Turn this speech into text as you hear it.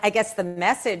I guess the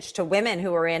message to women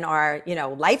who are in our,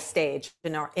 life stage,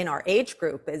 in our age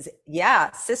group is,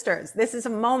 yeah, sisters, this is a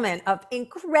moment of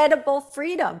incredible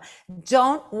freedom.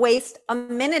 Don't waste a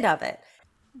minute of it.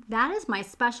 That is my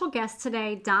special guest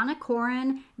today, Donna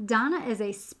Korren. Donna is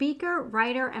a speaker,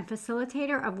 writer, and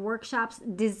facilitator of workshops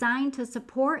designed to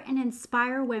support and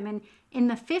inspire women in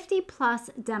the 50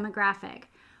 plus demographic.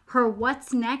 Her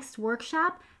What's Next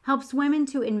workshop helps women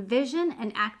to envision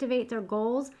and activate their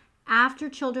goals after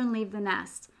children leave the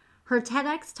nest. Her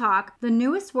TEDx talk, The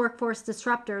Newest Workforce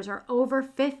Disruptors Are Over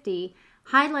 50,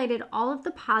 highlighted all of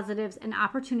the positives and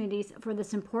opportunities for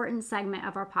this important segment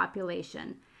of our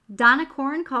population. Donna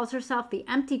Korren calls herself the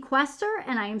Empty Quester,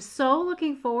 and I am so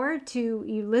looking forward to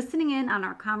you listening in on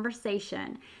our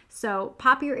conversation. So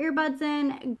pop your earbuds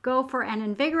in, go for an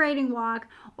invigorating walk,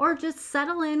 or just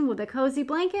settle in with a cozy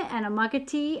blanket and a mug of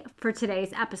tea for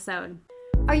today's episode.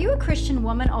 Are you a Christian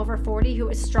woman over 40 who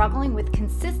is struggling with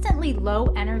consistently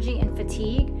low energy and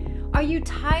fatigue? Are you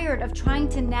tired of trying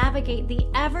to navigate the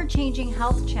ever-changing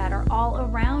health chatter all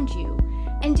around you?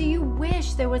 And do you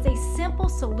wish there was a simple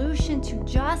solution to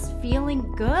just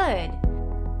feeling good?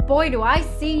 Boy, do I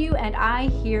see you and I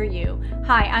hear you.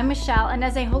 Hi, I'm Michelle, and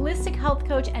as a holistic health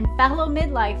coach and fellow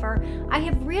midlifer, I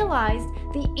have realized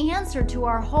the answer to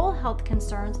our whole health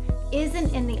concerns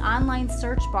isn't in the online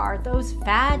search bar, those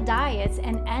fad diets,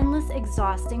 and endless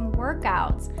exhausting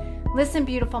workouts. Listen,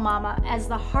 beautiful mama, as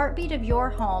the heartbeat of your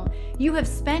home, you have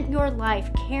spent your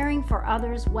life caring for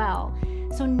others well.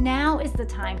 So now is the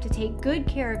time to take good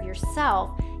care of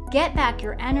yourself, get back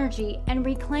your energy, and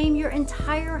reclaim your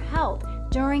entire health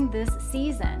during this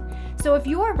season. So if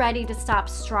you are ready to stop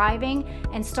striving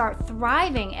and start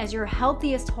thriving as your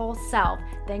healthiest whole self,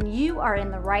 then you are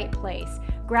in the right place.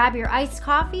 Grab your iced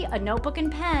coffee, a notebook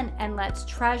and pen, and let's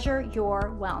treasure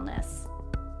your wellness.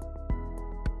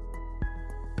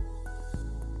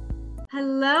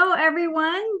 Hello,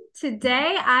 everyone.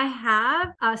 Today I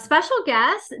have a special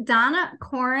guest, Donna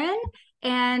Korren,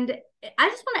 and I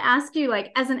just want to ask you,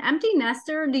 as an empty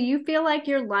nester, do you feel like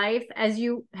your life as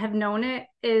you have known it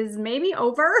is maybe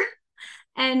over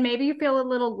and maybe you feel a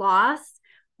little lost?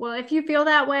 Well, if you feel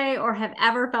that way or have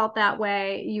ever felt that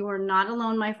way, you are not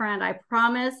alone, my friend. I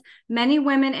promise. Many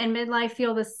women in midlife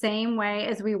feel the same way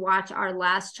as we watch our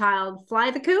last child fly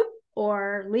the coop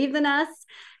or leave the nest.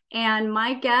 And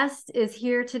my guest is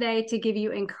here today to give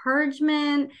you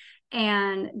encouragement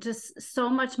and just so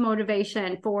much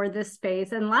motivation for this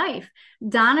phase in life.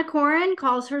 Donna Korren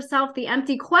calls herself the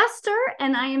Empty Quester,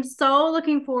 and I am so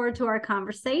looking forward to our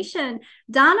conversation.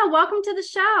 Donna, welcome to the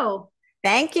show.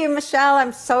 Thank you, Michelle.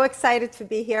 I'm so excited to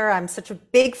be here. I'm such a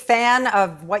big fan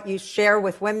of what you share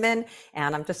with women,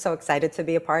 and I'm just so excited to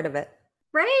be a part of it.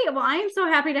 Great. Well, I am so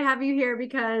happy to have you here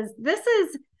because this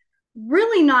is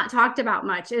really not talked about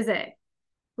much, is it?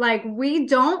 We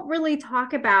don't really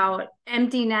talk about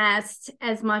empty nest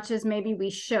as much as maybe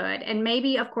we should. And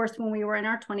maybe, of course, when we were in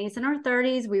our 20s and our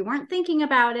 30s, we weren't thinking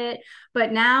about it.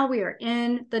 But now we are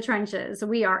in the trenches.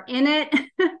 We are in it.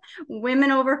 Women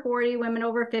over 40, women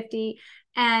over 50.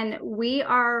 And we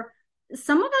are,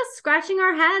 some of us scratching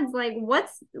our heads,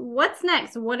 what's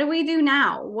next? What do we do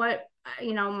now?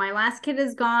 My last kid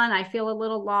is gone. I feel a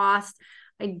little lost.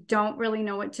 I don't really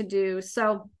know what to do.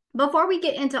 So before we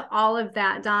get into all of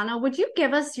that, Donna, would you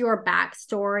give us your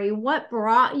backstory? What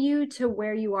brought you to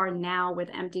where you are now with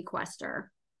Empty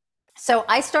Quester? So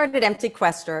I started Empty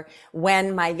Quester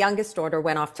when my youngest daughter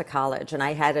went off to college, and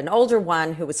I had an older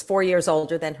one who was 4 years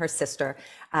older than her sister,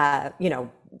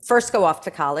 first go off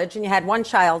to college, and you had one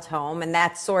child home, and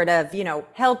that sort of,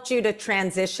 helped you to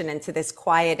transition into this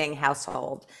quieting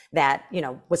household that,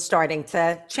 was starting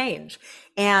to change.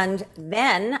 And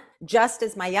then just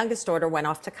as my youngest daughter went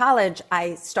off to college,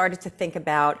 I started to think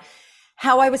about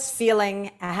how I was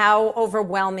feeling, how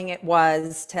overwhelming it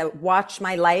was to watch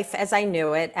my life as I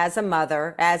knew it, as a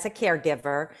mother, as a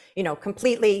caregiver,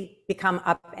 completely become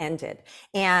upended.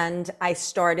 And I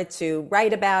started to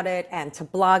write about it and to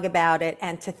blog about it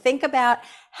and to think about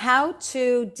how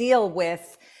to deal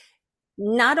with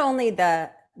not only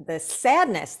the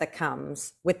sadness that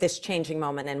comes with this changing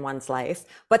moment in one's life,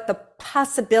 but the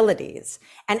possibilities,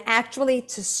 and actually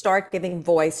to start giving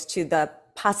voice to the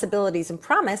possibilities and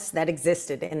promise that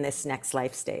existed in this next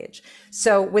life stage.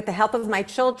 So with the help of my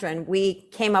children, we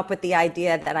came up with the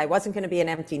idea that I wasn't going to be an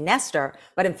empty nester,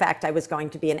 but in fact, I was going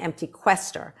to be an empty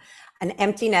quester, an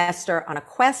empty nester on a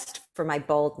quest for my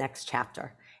bold next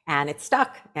chapter. And it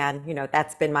stuck. And,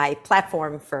 that's been my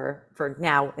platform for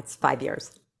now, it's 5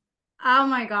 years. Oh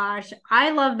my gosh, I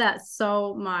love that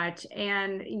so much.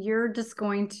 And you're just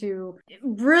going to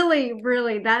really,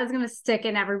 really, that is going to stick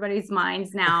in everybody's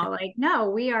minds now. Like, no,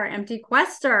 we are empty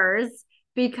questers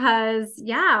because,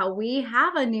 yeah, we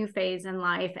have a new phase in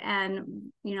life.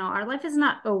 And, our life is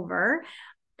not over.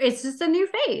 It's just a new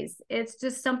phase. It's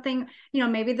just something,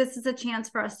 maybe this is a chance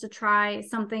for us to try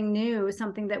something new,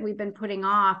 something that we've been putting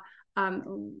off.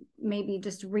 Maybe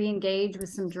just re-engage with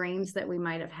some dreams that we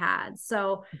might have had.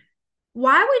 So,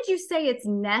 why would you say it's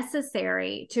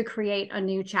necessary to create a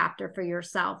new chapter for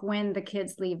yourself when the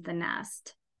kids leave the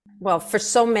nest? Well, for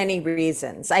so many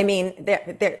reasons. I mean,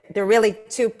 there are really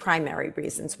two primary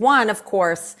reasons. One, of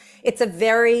course, it's a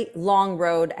very long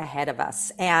road ahead of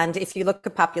us. And if you look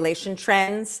at population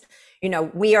trends,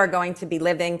 we are going to be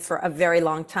living for a very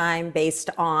long time based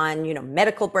on,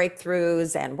 medical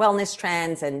breakthroughs and wellness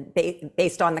trends and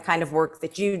based on the kind of work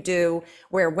that you do,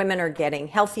 where women are getting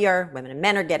healthier, women and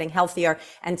men are getting healthier.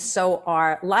 And so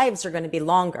our lives are going to be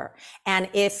longer. And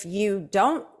if you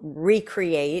don't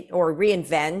recreate or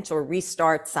reinvent or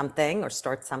restart something or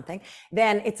start something,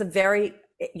 then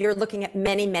you're looking at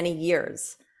many, many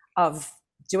years of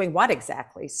doing what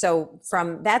exactly? So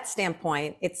from that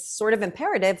standpoint, it's sort of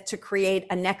imperative to create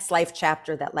a next life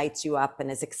chapter that lights you up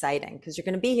and is exciting because you're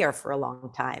going to be here for a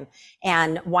long time.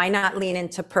 And why not lean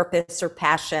into purpose or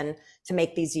passion to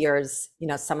make these years,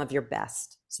 some of your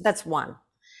best? So that's one.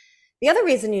 The other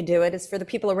reason you do it is for the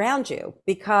people around you,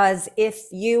 because if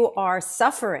you are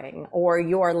suffering or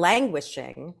you're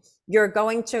languishing, you're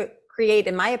going to create,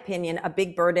 in my opinion, a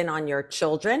big burden on your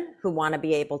children who want to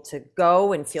be able to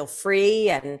go and feel free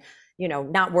and,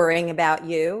 not worrying about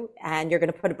you. And you're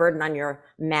going to put a burden on your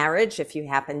marriage if you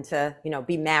happen to,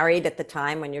 be married at the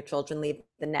time when your children leave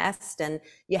the nest. And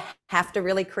you have to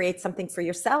really create something for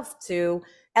yourself to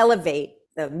elevate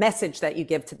the message that you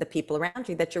give to the people around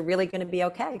you that you're really going to be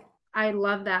okay. I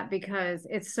love that because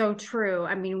it's so true.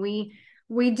 I mean,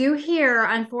 we do hear,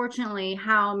 unfortunately,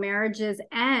 how marriages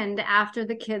end after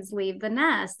the kids leave the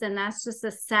nest, and that's just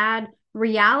a sad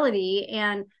reality.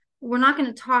 And we're not going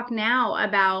to talk now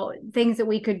about things that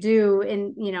we could do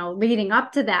in, leading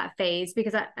up to that phase,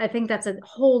 because I think that's a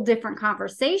whole different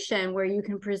conversation where you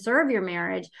can preserve your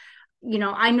marriage.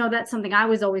 I know that's something I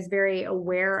was always very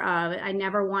aware of. I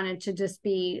never wanted to just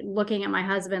be looking at my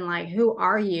husband like, who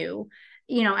are you?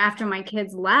 After my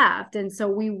kids left. And so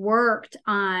we worked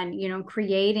on,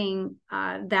 creating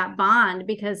that bond,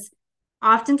 because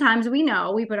oftentimes we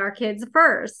know we put our kids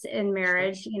first in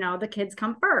marriage, the kids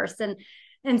come first.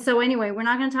 And so anyway, we're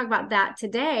not going to talk about that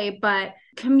today, but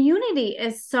community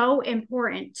is so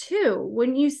important too.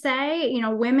 Wouldn't you say,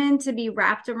 women to be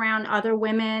wrapped around other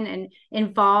women and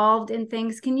involved in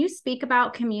things? Can you speak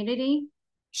about community?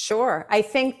 Sure. I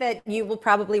think that you will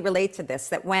probably relate to this,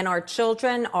 that when our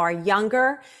children are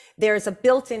younger, there's a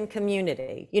built-in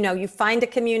community. You find a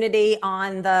community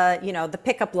on the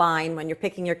pickup line when you're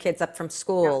picking your kids up from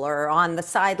school, or on the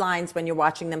sidelines when you're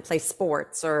watching them play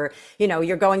sports, or,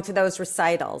 you're going to those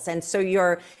recitals. And so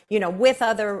you're, with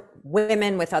other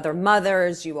women, with other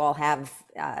mothers, you all have,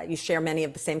 you share many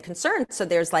of the same concerns. So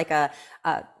there's like a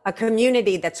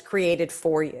community that's created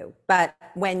for you. But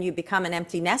when you become an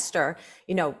empty nester,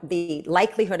 the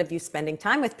likelihood of you spending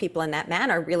time with people in that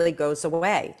manner really goes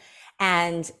away.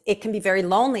 And it can be very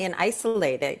lonely and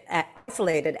isolated.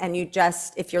 And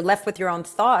if you're left with your own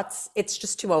thoughts, it's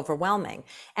just too overwhelming.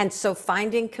 And so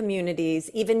finding communities,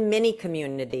 even mini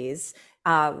communities,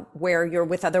 where you're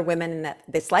with other women in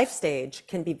this life stage,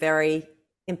 can be very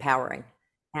empowering.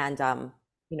 And,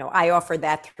 I offer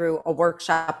that through a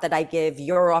workshop that I give.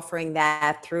 You're offering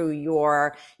that through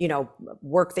your,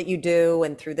 work that you do,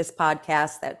 and through this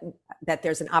podcast, that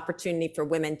there's an opportunity for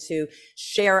women to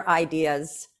share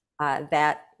ideas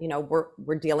that,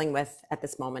 we're dealing with at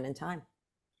this moment in time.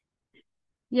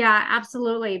 Yeah,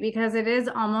 absolutely. Because it is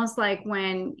almost like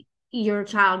when your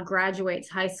child graduates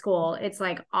high school, it's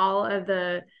like all of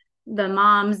the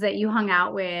moms that you hung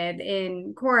out with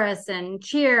in chorus and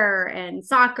cheer and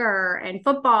soccer and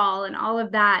football and all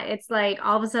of that, it's like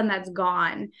all of a sudden that's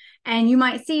gone. And you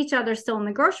might see each other still in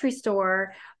the grocery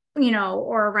store,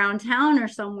 or around town or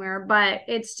somewhere, but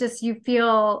it's just, you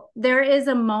feel there is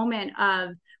a moment of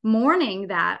mourning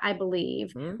that, I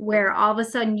believe, where all of a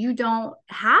sudden you don't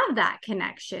have that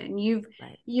connection.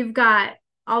 You've got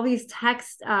all these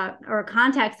texts or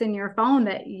contacts in your phone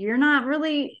that you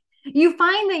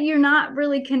find that you're not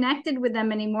really connected with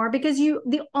them anymore, because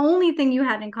the only thing you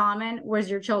had in common was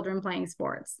your children playing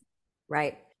sports.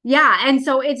 Right. Yeah. And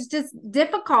so it's just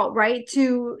difficult, right?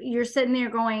 You're sitting there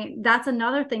going, that's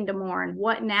another thing to mourn.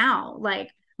 What now?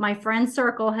 Like, my friend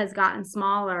circle has gotten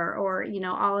smaller, or, you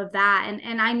know, all of that.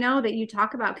 And I know that you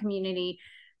talk about community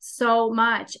so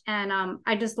much. And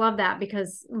I just love that,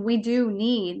 because we do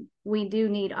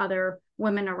need other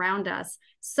women around us.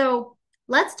 So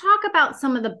let's talk about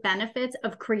some of the benefits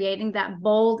of creating that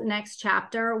bold next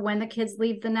chapter when the kids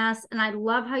leave the nest. And I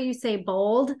love how you say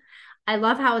bold. I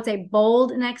love how it's a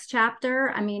bold next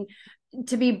chapter. I mean,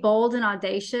 to be bold and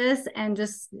audacious and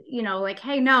just, you know, like,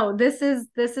 hey, no, this is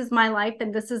my life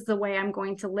and this is the way I'm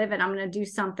going to live it. I'm going to do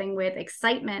something with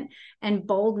excitement and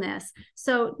boldness.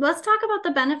 So let's talk about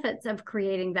the benefits of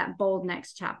creating that bold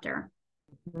next chapter.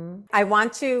 I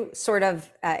want to sort of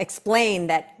explain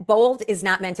that bold is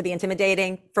not meant to be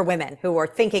intimidating for women who are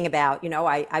thinking about, you know,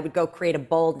 I would go create a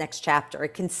bold next chapter.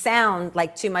 It can sound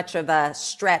like too much of a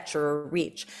stretch or a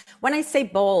reach. When I say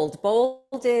bold,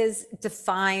 bold is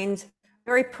defined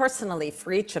very personally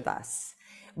for each of us.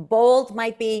 Bold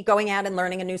might be going out and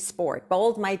learning a new sport.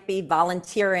 Bold might be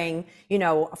volunteering, you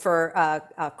know, for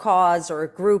a cause or a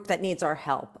group that needs our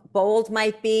help. Bold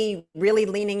might be really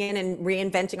leaning in and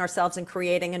reinventing ourselves and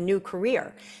creating a new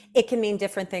career. It can mean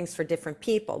different things for different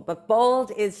people, but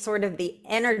bold is sort of the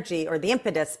energy or the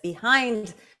impetus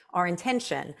behind our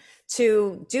intention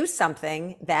to do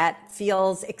something that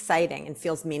feels exciting and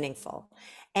feels meaningful.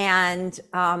 And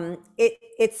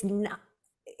it's not,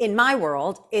 in my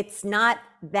world, it's not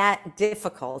that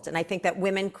difficult. And I think that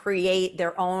women create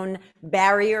their own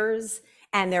barriers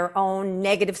and their own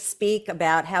negative speak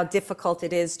about how difficult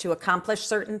it is to accomplish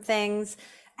certain things.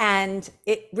 And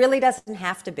it really doesn't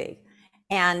have to be.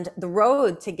 And the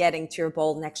road to getting to your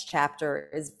bold next chapter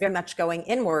is very much going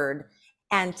inward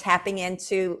and tapping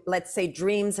into, let's say,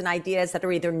 dreams and ideas that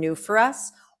are either new for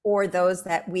us or those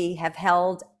that we have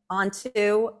held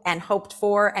onto and hoped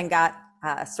for and got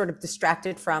sort of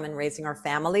distracted from in raising our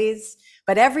families.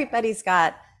 But everybody's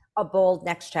got a bold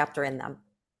next chapter in them,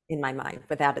 in my mind,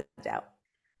 without a doubt.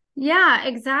 Yeah,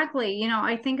 exactly. You know,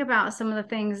 I think about some of the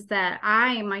things that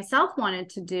I myself wanted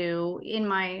to do in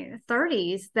my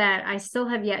 30s that I still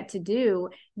have yet to do.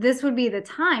 This would be the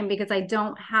time, because I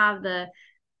don't have the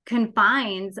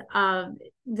confines of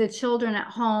the children at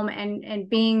home and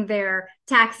being their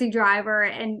taxi driver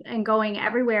and going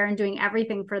everywhere and doing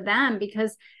everything for them,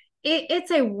 because it's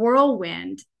a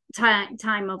whirlwind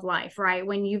time of life, right?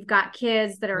 When you've got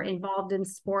kids that are involved in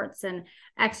sports and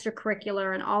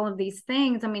extracurricular and all of these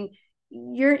things. I mean,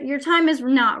 your time is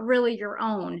not really your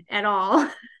own at all.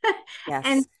 Yes.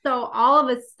 And so all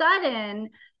of a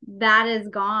sudden that is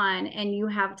gone and you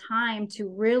have time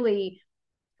to really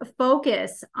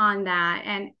focus on that.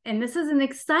 And this is an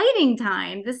exciting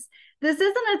time. This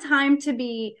isn't a time to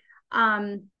be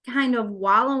kind of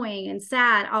wallowing and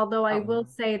sad, although I will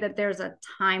say that there's a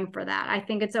time for that. I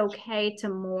think it's okay to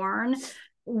mourn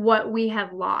what we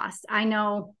have lost. I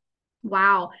know,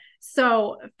 wow.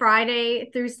 So Friday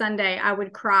through Sunday, I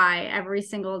would cry every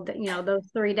single day, you know,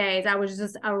 those 3 days. I was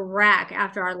just a wreck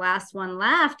after our last one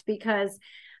left, because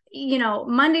you know,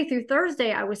 Monday through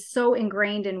Thursday, I was so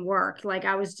ingrained in work. Like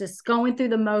I was just going through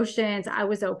the motions. I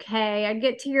was okay. I'd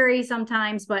get teary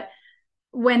sometimes, but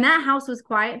when that house was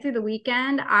quiet through the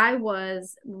weekend, I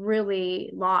was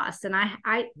really lost. And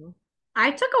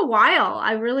I took a while.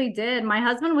 I really did. My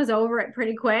husband was over it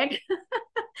pretty quick,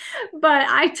 but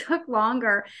I took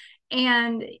longer.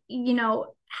 And, you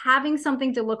know, having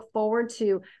something to look forward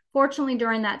to. Fortunately,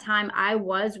 during that time, I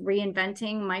was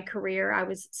reinventing my career. I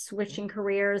was switching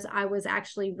careers. I was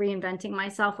actually reinventing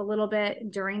myself a little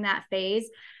bit during that phase.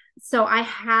 So I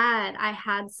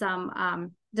had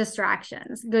some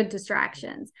distractions, good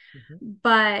distractions.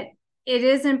 But it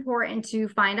is important to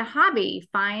find a hobby,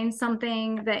 find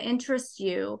something that interests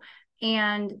you.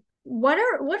 And what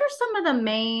are some of the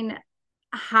main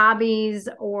hobbies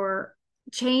or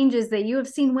changes that you have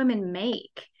seen women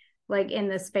make, like in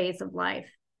this phase of life?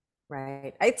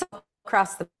 Right. It's all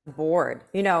across the board.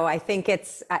 You know, I think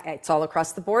it's all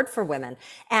across the board for women.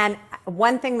 And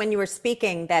one thing when you were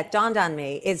speaking that dawned on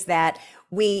me is that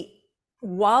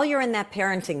while you're in that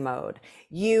parenting mode,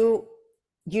 you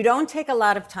don't take a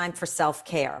lot of time for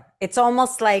self-care. It's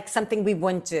almost like something we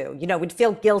wouldn't do. You know, we'd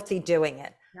feel guilty doing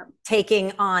it,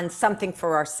 taking on something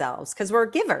for ourselves, because we're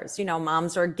givers. You know,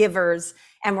 moms are givers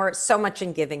and we're so much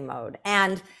in giving mode.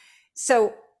 And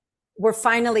so we're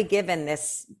finally given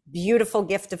this beautiful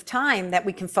gift of time that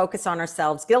we can focus on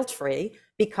ourselves guilt-free,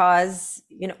 because,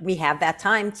 you know, we have that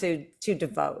time to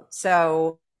devote.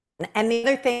 So And the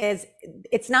other thing is,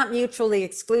 it's not mutually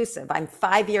exclusive. I'm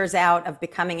 5 years out of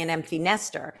becoming an empty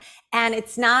nester. And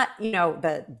it's not,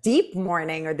 the deep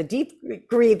mourning or the deep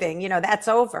grieving, that's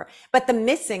over. But the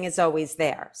missing is always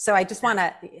there. So I just want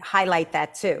to highlight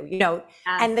that too,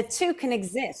 and the two can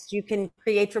exist. You can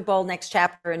create your bold next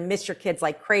chapter and miss your kids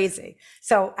like crazy.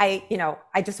 So I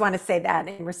just want to say that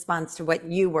in response to what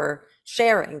you were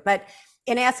sharing. But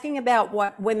in asking about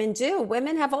what women do,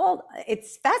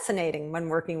 it's fascinating when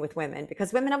working with women,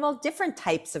 because women have all different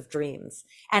types of dreams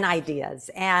and ideas.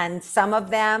 And some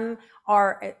of them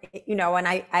are, and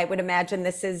I would imagine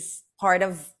this is part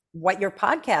of what your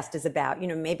podcast is about.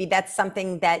 Maybe that's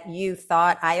something that you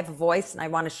thought, I have a voice and I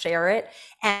want to share it,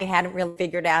 and I hadn't really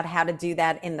figured out how to do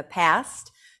that in the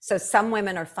past. So some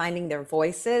women are finding their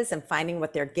voices and finding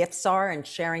what their gifts are and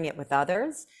sharing it with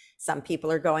others. Some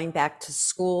people are going back to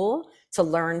school to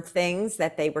learn things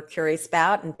that they were curious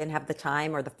about and didn't have the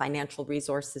time or the financial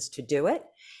resources to do it.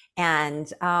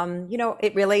 And,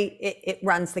 it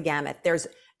runs the gamut.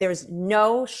 There's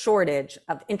no shortage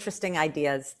of interesting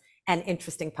ideas and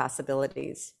interesting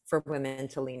possibilities for women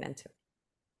to lean into.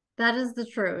 That is the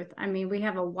truth. I mean, we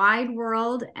have a wide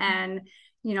world, and,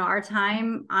 our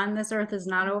time on this earth is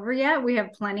not over yet. We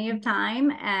have plenty of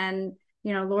time, and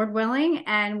Lord willing,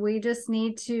 and we just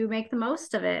need to make the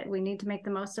most of it. We need to make the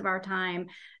most of our time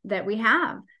that we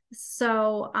have.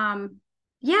 So,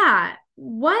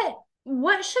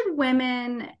 what should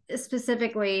women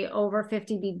specifically over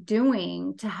 50 be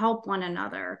doing to help one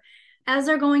another as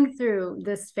they're going through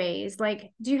this phase?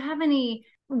 Like, do you have any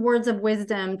words of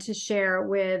wisdom to share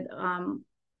with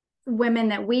women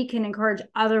that we can encourage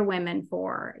other women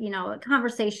for,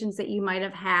 conversations that you might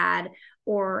have had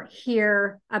or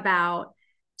hear about,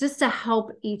 just to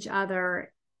help each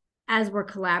other as we're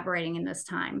collaborating in this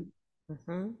time?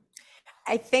 Mm-hmm.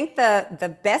 I think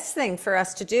the best thing for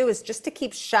us to do is just to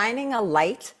keep shining a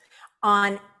light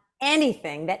on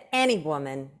anything that any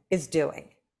woman is doing,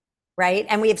 right?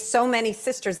 And we have so many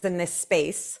sisters in this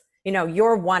space.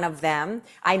 You're one of them.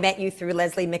 I met you through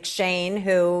Leslie McShane,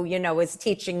 who, is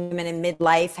teaching women in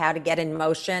midlife how to get in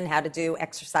motion, how to do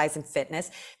exercise and fitness.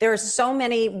 There are so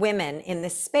many women in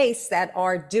this space that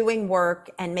are doing work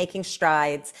and making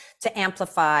strides to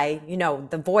amplify,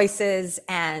 the voices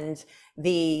and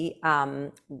the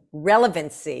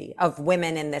relevancy of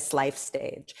women in this life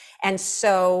stage. And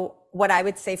so what I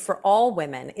would say for all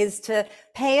women is to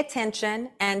pay attention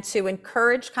and to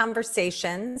encourage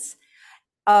conversations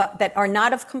that are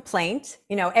not of complaint.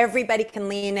 Everybody can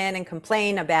lean in and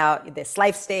complain about this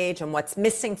life stage and what's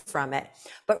missing from it,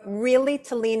 but really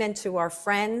to lean into our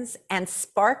friends and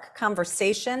spark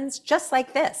conversations just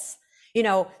like this.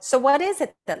 So what is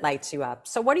it that lights you up?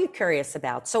 So what are you curious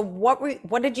about? So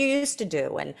what did you used to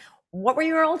do? And what were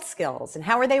your old skills? And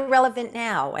how are they relevant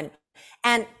now?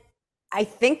 And I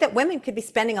think that women could be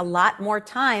spending a lot more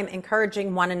time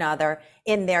encouraging one another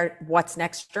in their what's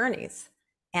next journeys.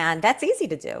 And that's easy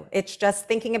to do. It's just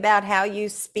thinking about how you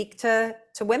speak to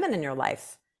women in your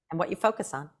life and what you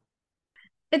focus on.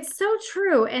 It's so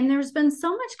true. And there's been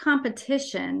so much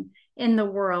competition in the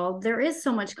world. There is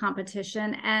so much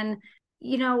competition. And,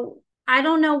 I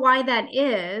don't know why that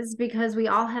is, because we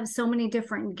all have so many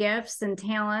different gifts and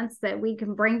talents that we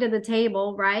can bring to the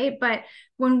table, right? But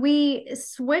when we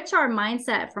switch our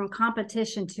mindset from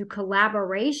competition to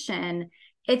collaboration,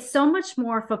 it's so much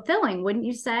more fulfilling, wouldn't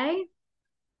you say?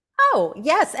 Oh,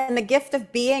 yes. And the gift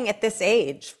of being at this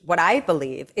age, what I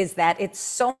believe is that it's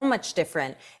so much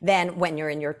different than when you're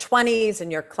in your 20s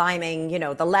and you're climbing,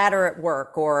 the ladder at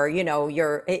work, or,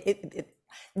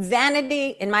 vanity,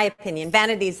 in my opinion,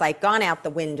 vanity's like gone out the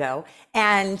window.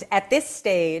 And at this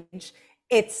stage,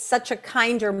 it's such a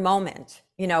kinder moment.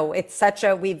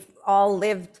 We've all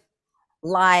lived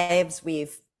lives.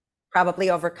 We've probably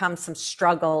overcome some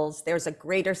struggles. There's a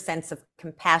greater sense of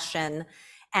compassion.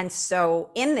 And so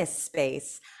in this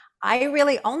space, I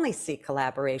really only see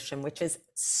collaboration, which is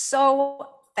so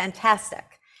fantastic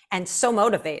and so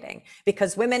motivating,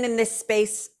 because women in this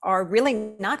space are really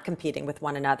not competing with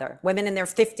one another. Women in their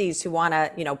 50s who want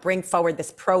to, bring forward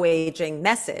this pro-aging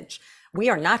message, we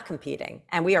are not competing,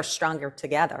 and we are stronger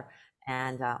together.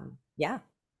 And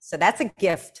so that's a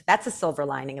gift. That's a silver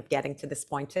lining of getting to this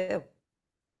point too.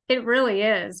 It really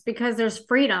is, because there's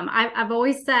freedom. I've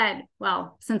always said,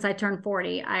 well, since I turned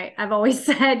 40, I've always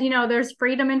said, there's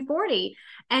freedom in 40.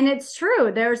 And it's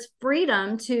true. There's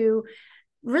freedom to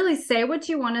really say what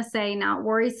you want to say, not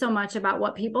worry so much about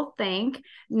what people think,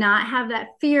 not have that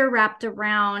fear wrapped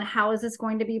around how is this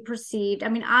going to be perceived. I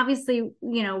mean, obviously,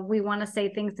 we want to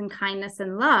say things in kindness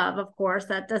and love. Of course,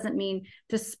 that doesn't mean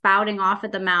just spouting off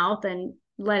at the mouth and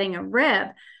letting it rip.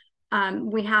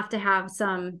 We have to have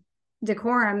some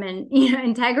decorum and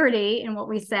integrity in what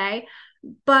we say.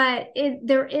 But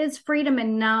there is freedom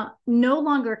in no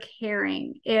longer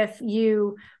caring if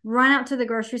you run out to the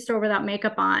grocery store without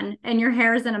makeup on and your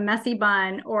hair is in a messy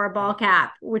bun or a ball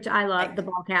cap, which I love the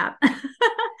ball cap.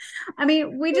 I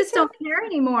mean, we just don't care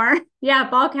anymore. Yeah,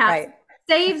 ball caps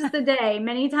saves the day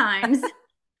many times.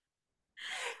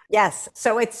 Yes.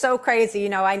 So it's so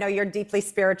crazy. I know you're deeply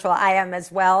spiritual. I am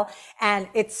as well. And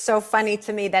it's so funny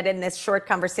to me that in this short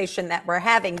conversation that we're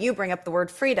having, you bring up the word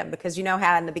freedom, because you know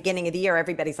how in the beginning of the year,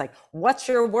 everybody's like, what's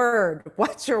your word?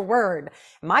 What's your word?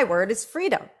 My word is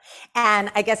freedom.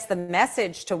 And I guess the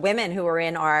message to women who are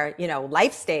in our,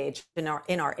 life stage, in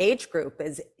our age group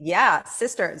is, yeah,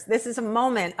 sisters, this is a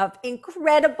moment of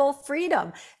incredible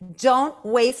freedom. Don't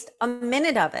waste a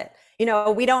minute of it.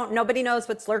 Nobody knows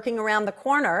what's lurking around the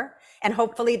corner, and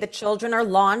hopefully the children are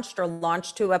launched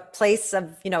to a place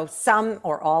of, some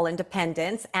or all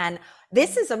independence. And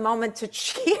this is a moment to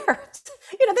cheer.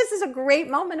 This is a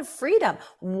great moment of freedom.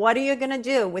 What are you going to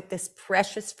do with this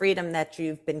precious freedom that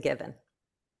you've been given?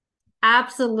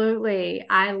 Absolutely.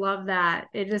 I love that.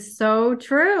 It is so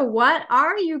true. What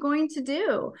are you going to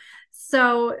do?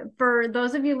 So for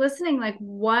those of you listening, like,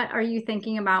 what are you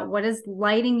thinking about? What is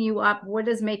lighting you up? What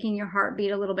is making your heart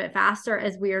beat a little bit faster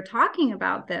as we are talking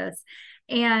about this?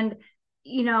 And,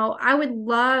 I would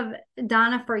love,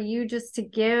 Donna, for you just to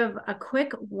give a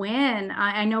quick win.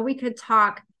 I know we could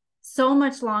talk so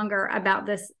much longer about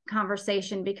this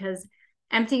conversation, because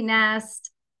empty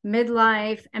nest,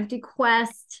 midlife, empty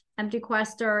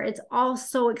quester, it's all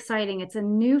so exciting. It's a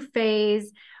new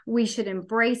phase. We should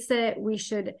embrace it. We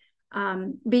should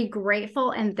be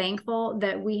grateful and thankful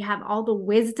that we have all the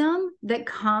wisdom that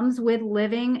comes with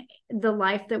living the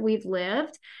life that we've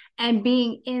lived and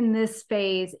being in this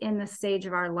phase, in this stage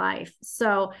of our life.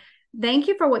 So thank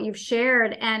you for what you've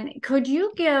shared. And could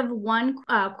you give one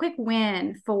quick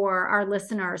win for our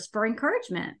listeners for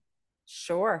encouragement?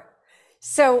 Sure.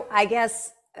 So I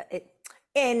guess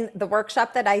in the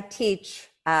workshop that I teach,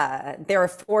 there are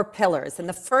 4 pillars. And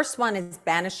the first one is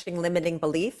banishing limiting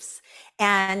beliefs.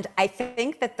 And I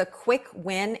think that the quick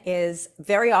win is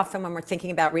very often when we're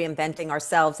thinking about reinventing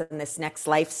ourselves in this next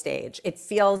life stage, it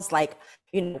feels like,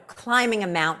 climbing a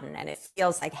mountain, and it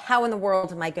feels like, how in the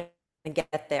world am I going to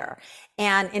get there?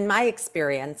 And in my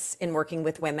experience in working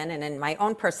with women and in my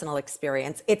own personal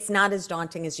experience, it's not as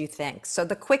daunting as you think. So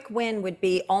the quick win would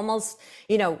be almost,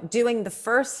 doing the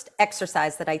first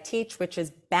exercise that I teach, which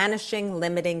is banishing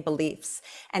limiting beliefs.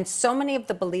 And so many of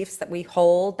the beliefs that we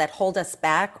hold that hold us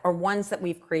back are ones that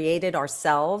we've created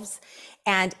ourselves.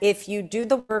 And if you do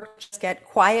the work, just get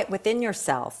quiet within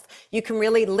yourself, you can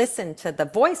really listen to the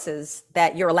voices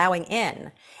that you're allowing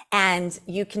in. And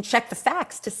you can check the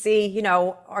facts to see,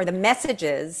 are the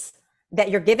messages that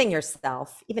you're giving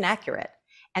yourself even accurate?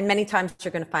 And many times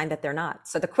you're going to find that they're not.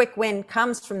 So the quick win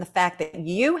comes from the fact that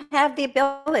you have the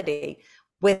ability,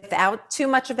 without too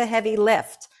much of a heavy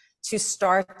lift, to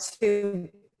start to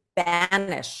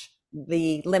banish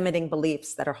the limiting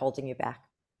beliefs that are holding you back.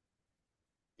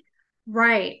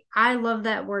 Right. I love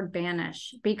that word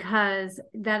banish, because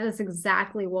that is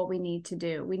exactly what we need to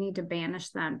do. We need to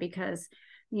banish them, because,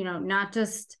 not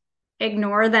just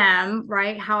ignore them,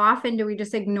 right? How often do we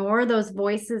just ignore those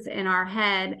voices in our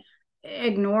head,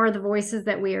 ignore the voices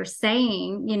that we are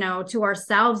saying, to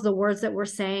ourselves, the words that we're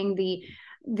saying,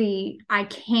 the I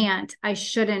can't, I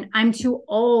shouldn't, I'm too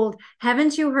old.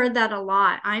 Haven't you heard that a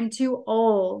lot? I'm too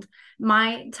old.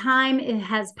 My time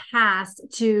has passed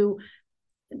to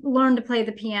learn to play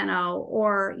the piano,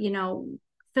 or,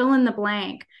 fill in the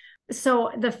blank.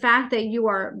 So the fact that you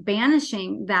are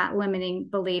banishing that limiting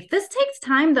belief, this takes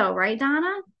time though, right,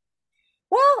 Donna?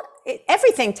 Well,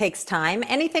 everything takes time.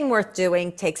 Anything worth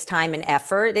doing takes time and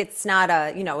effort. It's not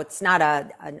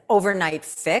an overnight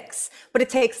fix, but it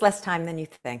takes less time than you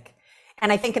think.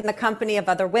 And I think in the company of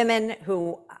other women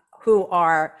who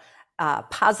are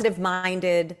positive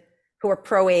minded, who are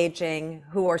pro-aging,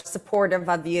 who are supportive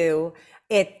of you,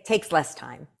 it takes less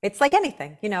time. It's like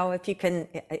anything,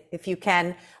 if you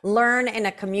can learn in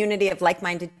a community of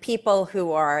like-minded people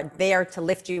who are there to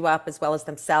lift you up as well as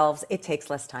themselves, it takes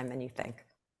less time than you think.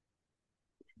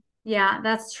 Yeah,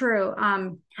 that's true.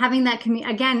 Having that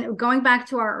again, going back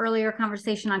to our earlier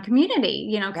conversation on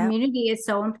community, community is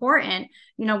so important,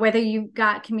 whether you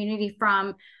got community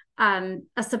from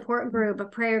a support group, a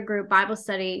prayer group, Bible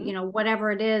study,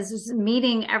 whatever it is, just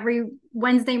meeting every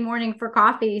Wednesday morning for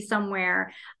coffee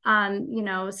somewhere,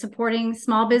 supporting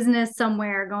small business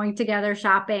somewhere, going together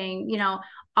shopping,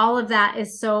 all of that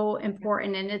is so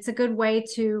important. And it's a good way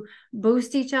to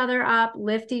boost each other up,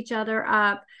 lift each other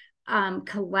up,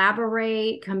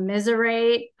 collaborate,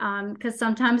 commiserate, because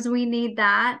sometimes we need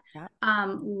that,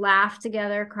 Yeah. laugh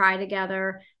together, cry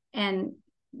together. And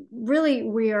really,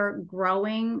 we are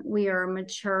growing, we are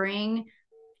maturing,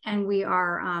 and we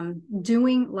are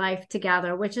doing life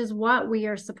together, which is what we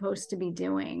are supposed to be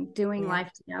doing Yeah.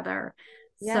 life together.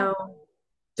 Yeah. So,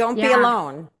 Don't be yeah.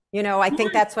 alone. I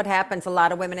think that's what happens. A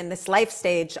lot of women in this life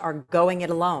stage are going it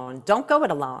alone. Don't go it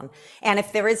alone. And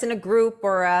if there isn't a group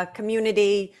or a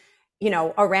community,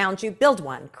 around you, build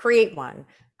one, create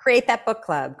that book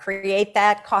club, create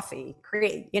that coffee,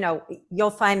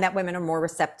 you'll find that women are more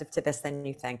receptive to this than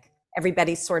you think.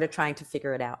 Everybody's sort of trying to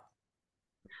figure it out.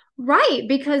 Right,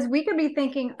 because we could be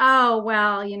thinking, oh,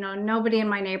 well, nobody in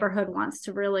my neighborhood wants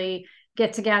to really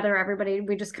get together. Everybody,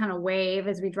 we just kind of wave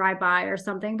as we drive by or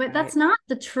something. But that's not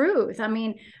the truth. I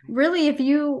mean, really, if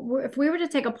we were to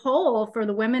take a poll for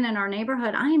the women in our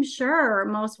neighborhood, I am sure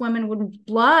most women would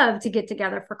love to get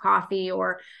together for coffee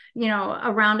or,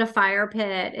 around a fire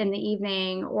pit in the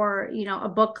evening or, a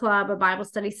book club, a Bible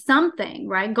study, something,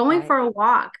 right? Going for a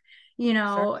walk,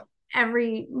 Sure.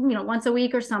 every once a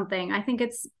week or something. I think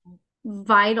it's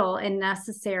vital and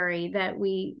necessary that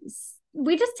we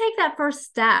just take that first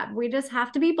step. We just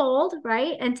have to be bold,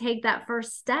 right, and take that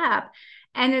first step.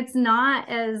 And it's not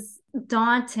as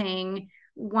daunting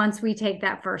once we take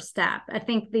that first step. I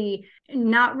think the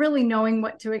not really knowing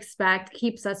what to expect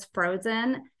keeps us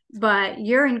frozen, but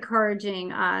you're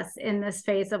encouraging us in this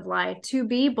phase of life to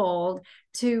be bold,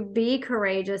 to be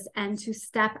courageous, and to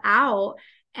step out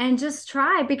and just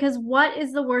try, because what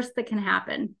is the worst that can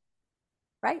happen?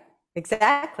 Right.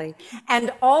 Exactly.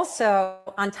 And also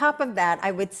on top of that,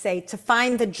 I would say to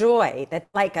find the joy that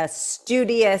like a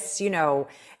studious,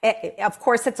 of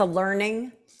course it's a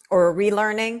learning or a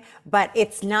relearning, but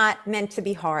it's not meant to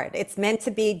be hard. It's meant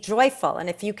to be joyful. And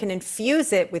if you can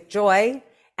infuse it with joy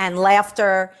and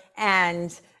laughter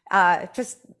and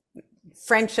just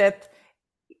friendship,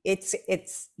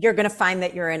 you're going to find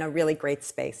that you're in a really great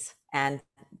space and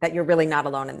that you're really not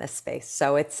alone in this space.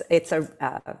 So it's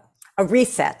a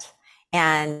reset,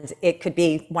 and it could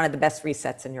be one of the best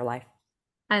resets in your life.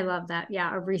 I love that.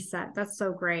 Yeah, a reset. That's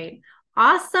so great.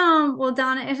 Awesome. Well,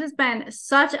 Donna, it has been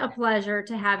such a pleasure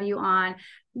to have you on.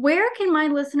 Where can my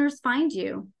listeners find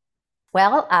you?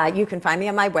 Well, you can find me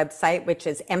on my website, which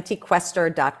is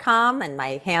emptyquester.com, and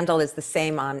my handle is the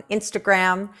same on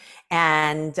Instagram.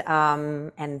 And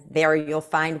there you'll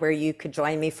find where you could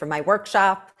join me for my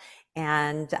workshop.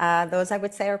 And those, I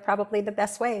would say, are probably the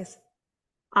best ways.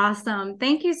 Awesome.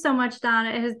 Thank you so much,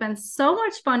 Donna. It has been so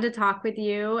much fun to talk with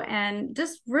you, and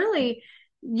just really,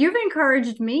 you've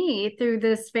encouraged me through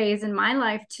this phase in my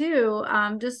life too,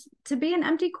 just to be an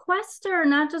empty quester,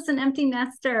 not just an empty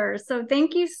nester. So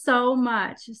thank you so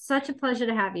much. Such a pleasure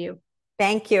to have you.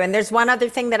 Thank you. And there's one other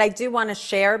thing that I do want to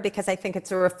share because I think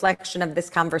it's a reflection of this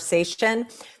conversation.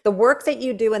 The work that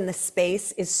you do in the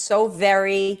space is so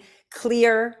very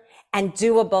clear and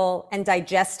doable and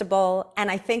digestible.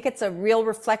 And I think it's a real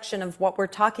reflection of what we're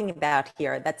talking about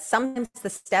here, that sometimes the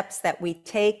steps that we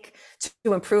take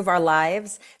to improve our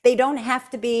lives, they don't have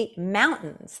to be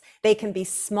mountains. They can be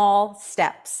small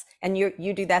steps. And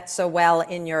you do that so well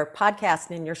in your podcast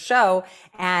and in your show.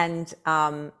 And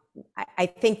I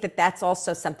think that that's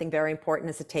also something very important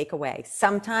as a takeaway.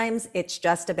 Sometimes it's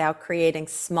just about creating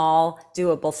small,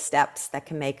 doable steps that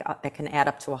can add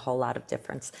up to a whole lot of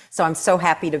difference. So I'm so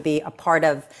happy to be a part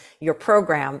of your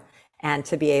program and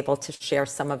to be able to share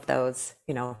some of those,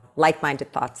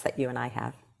 like-minded thoughts that you and I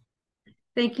have.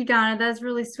 Thank you, Donna. That's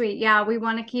really sweet. Yeah, we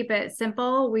want to keep it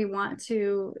simple. We want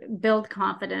to build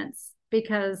confidence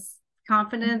because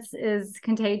confidence is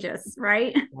contagious,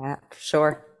 right? Yeah,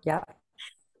 sure. Yeah.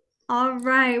 All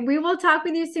right. We will talk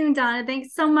with you soon, Donna.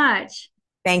 Thanks so much.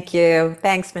 Thank you.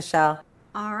 Thanks, Michelle.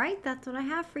 All right. That's what I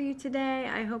have for you today.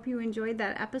 I hope you enjoyed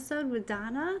that episode with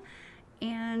Donna.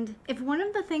 And if one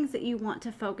of the things that you want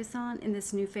to focus on in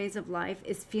this new phase of life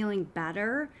is feeling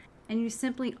better and you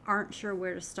simply aren't sure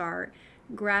where to start,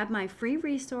 grab my free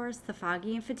resource, the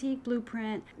Foggy and Fatigue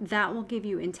Blueprint. That will give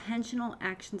you intentional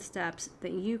action steps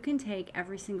that you can take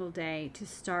every single day to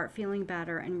start feeling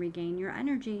better and regain your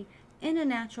energy in a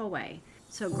natural way.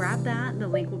 So grab that. The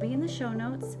link will be in the show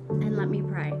notes. And let me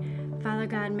pray. Father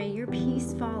God, may your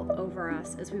peace fall over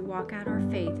us as we walk out our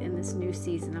faith in this new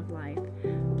season of life.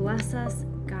 Bless us,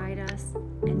 guide us,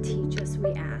 and teach us, we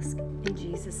ask. In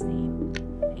Jesus' name,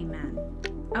 amen.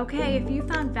 Okay, if you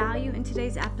found value in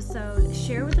today's episode,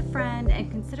 share with a friend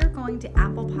and consider going to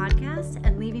Apple Podcasts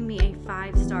and leaving me a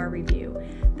 5-star review.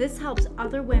 This helps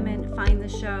other women find the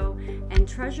show, and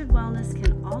Treasured Wellness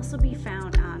can also be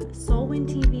found on Soulwind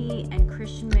TV and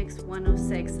Christian Mix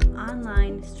 106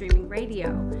 online streaming radio.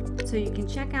 So you can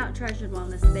check out Treasured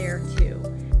Wellness there too.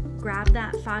 Grab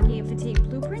that Foggy and Fatigue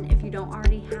Blueprint if you don't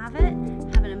already have it.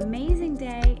 Have an amazing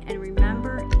day, and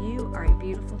remember, you are a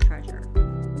beautiful treasure.